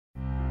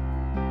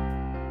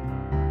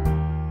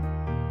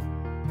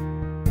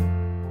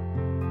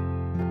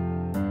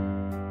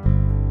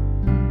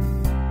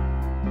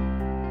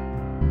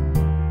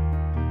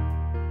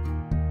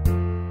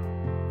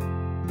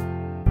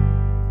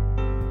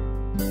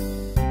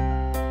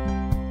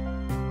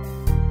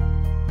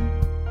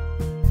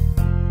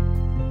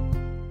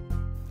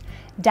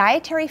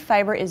Dietary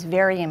fiber is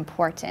very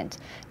important.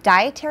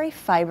 Dietary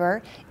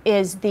fiber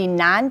is the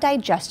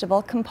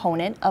non-digestible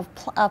component of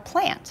a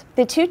plant.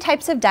 The two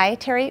types of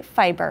dietary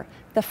fiber,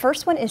 the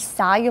first one is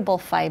soluble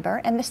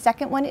fiber and the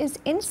second one is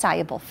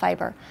insoluble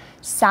fiber.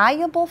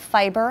 Soluble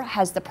fiber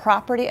has the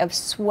property of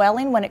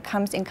swelling when it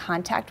comes in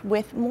contact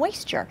with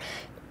moisture.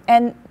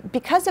 And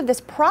because of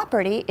this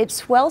property, it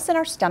swells in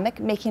our stomach,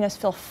 making us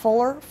feel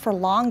fuller for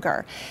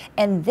longer.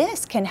 And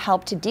this can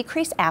help to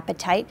decrease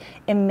appetite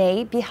and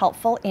may be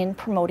helpful in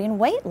promoting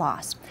weight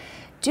loss.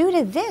 Due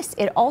to this,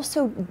 it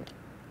also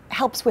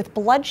helps with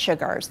blood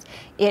sugars.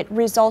 It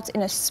results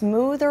in a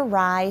smoother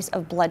rise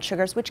of blood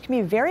sugars, which can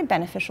be very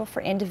beneficial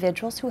for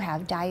individuals who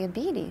have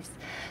diabetes.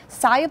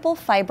 Soluble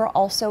fiber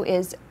also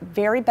is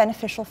very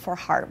beneficial for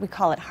heart. We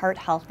call it heart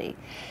healthy.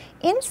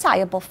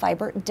 Insoluble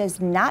fiber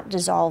does not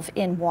dissolve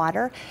in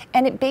water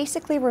and it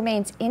basically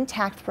remains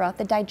intact throughout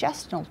the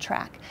digestional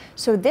tract.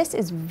 So this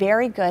is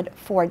very good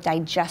for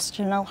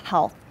digestional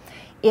health.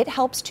 It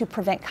helps to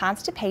prevent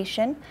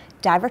constipation,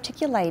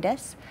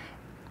 diverticulitis,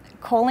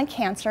 colon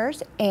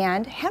cancers,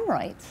 and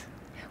hemorrhoids.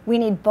 We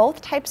need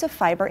both types of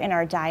fiber in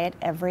our diet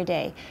every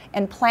day,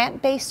 and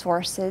plant-based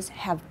sources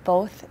have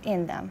both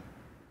in them.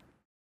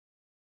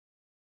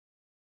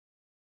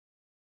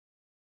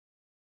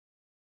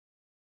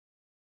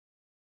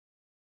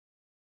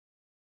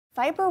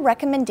 Fiber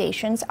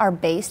recommendations are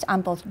based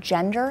on both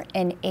gender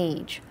and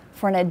age.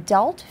 For an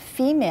adult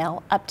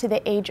female up to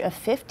the age of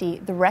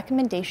 50, the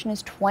recommendation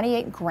is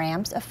 28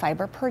 grams of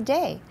fiber per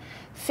day.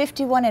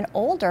 51 and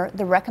older,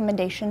 the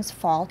recommendations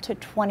fall to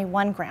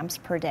 21 grams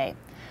per day.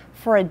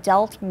 For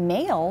adult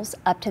males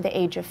up to the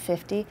age of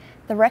 50,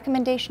 the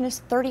recommendation is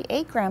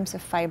 38 grams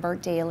of fiber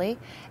daily,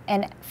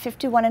 and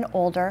 51 and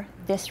older,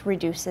 this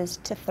reduces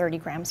to 30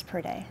 grams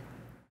per day.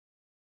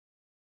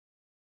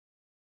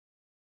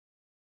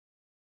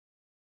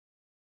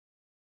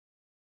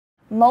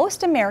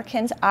 Most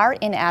Americans are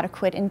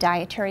inadequate in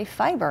dietary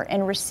fiber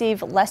and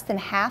receive less than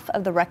half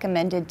of the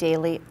recommended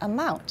daily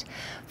amount.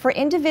 For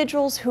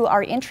individuals who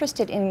are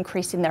interested in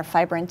increasing their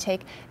fiber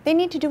intake, they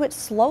need to do it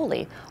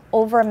slowly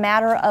over a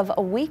matter of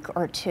a week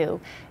or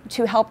two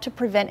to help to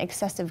prevent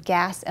excessive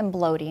gas and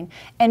bloating.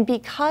 And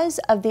because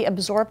of the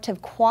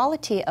absorptive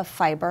quality of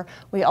fiber,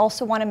 we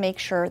also want to make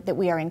sure that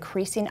we are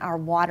increasing our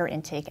water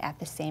intake at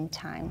the same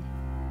time.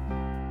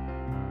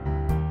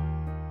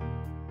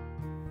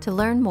 To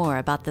learn more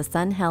about the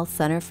Sun Health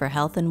Center for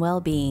Health and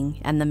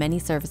Well-Being and the many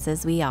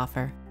services we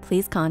offer,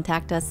 please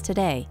contact us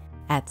today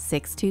at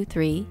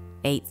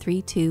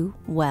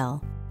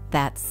 623-832-WELL.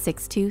 That's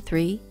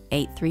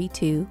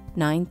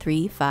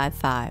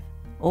 623-832-9355.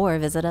 Or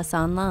visit us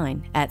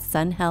online at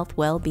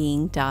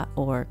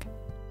sunhealthwellbeing.org.